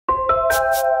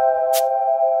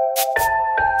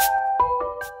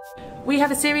We have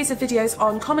a series of videos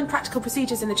on common practical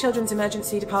procedures in the Children's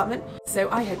Emergency Department, so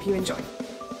I hope you enjoy.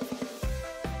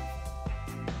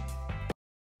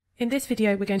 In this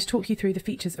video, we're going to talk you through the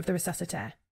features of the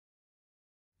resuscitaire.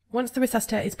 Once the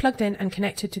resuscitaire is plugged in and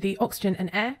connected to the oxygen and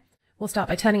air, we'll start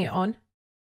by turning it on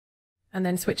and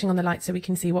then switching on the light so we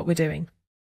can see what we're doing.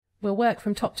 We'll work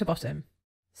from top to bottom.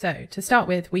 So, to start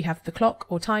with, we have the clock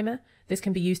or timer. This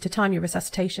can be used to time your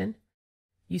resuscitation.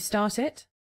 You start it,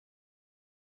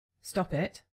 stop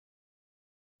it,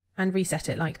 and reset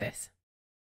it like this.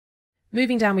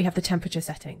 Moving down, we have the temperature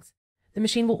settings. The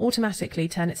machine will automatically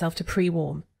turn itself to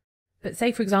pre-warm. But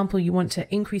say, for example, you want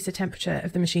to increase the temperature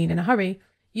of the machine in a hurry,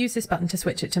 use this button to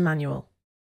switch it to manual.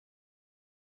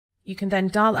 You can then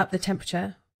dial up the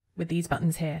temperature with these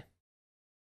buttons here.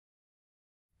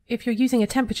 If you're using a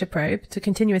temperature probe to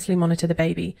continuously monitor the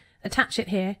baby, attach it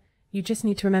here. You just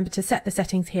need to remember to set the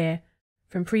settings here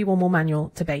from pre-warm or manual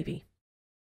to baby.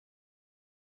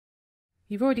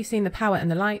 You've already seen the power and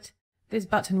the light. This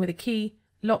button with a key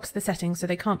locks the settings so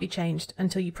they can't be changed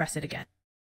until you press it again.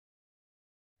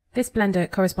 This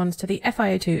blender corresponds to the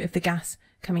FiO2 of the gas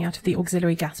coming out of the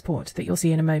auxiliary gas port that you'll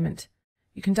see in a moment.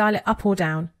 You can dial it up or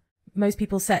down. Most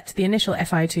people set the initial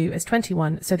FiO2 as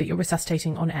 21 so that you're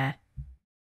resuscitating on air.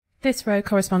 This row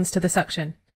corresponds to the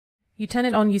suction. You turn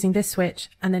it on using this switch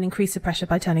and then increase the pressure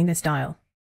by turning this dial.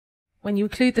 When you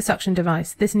occlude the suction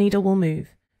device, this needle will move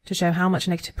to show how much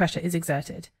negative pressure is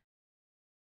exerted.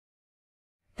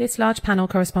 This large panel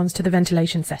corresponds to the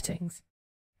ventilation settings.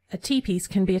 A T-piece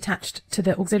can be attached to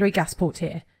the auxiliary gas port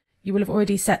here. You will have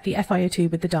already set the FiO2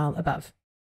 with the dial above.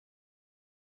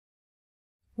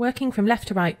 Working from left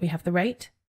to right, we have the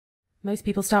rate. Most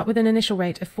people start with an initial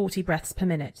rate of 40 breaths per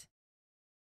minute.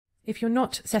 If you're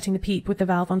not setting the PEEP with the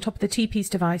valve on top of the T-piece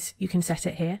device, you can set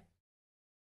it here.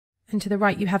 And to the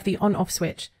right, you have the on-off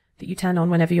switch that you turn on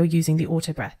whenever you're using the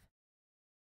auto breath.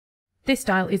 This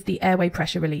dial is the airway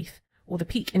pressure relief, or the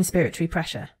peak inspiratory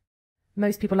pressure.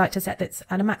 Most people like to set this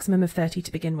at a maximum of 30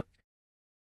 to begin with.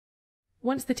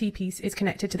 Once the T-piece is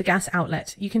connected to the gas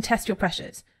outlet, you can test your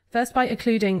pressures, first by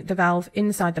occluding the valve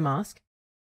inside the mask.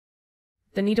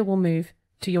 The needle will move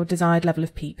to your desired level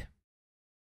of PEEP.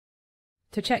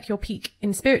 To check your peak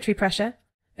inspiratory pressure,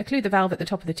 occlude the valve at the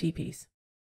top of the T-piece.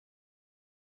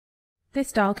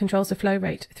 This dial controls the flow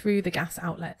rate through the gas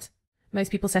outlet.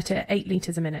 Most people set it at 8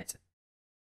 litres a minute.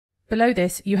 Below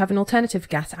this, you have an alternative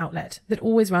gas outlet that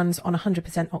always runs on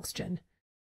 100% oxygen.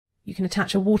 You can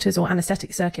attach a waters or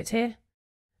anaesthetic circuit here,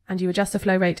 and you adjust the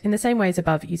flow rate in the same way as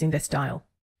above using this dial.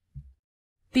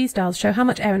 These dials show how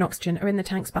much air and oxygen are in the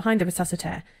tanks behind the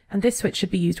resuscitaire, and this switch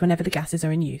should be used whenever the gases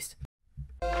are in use.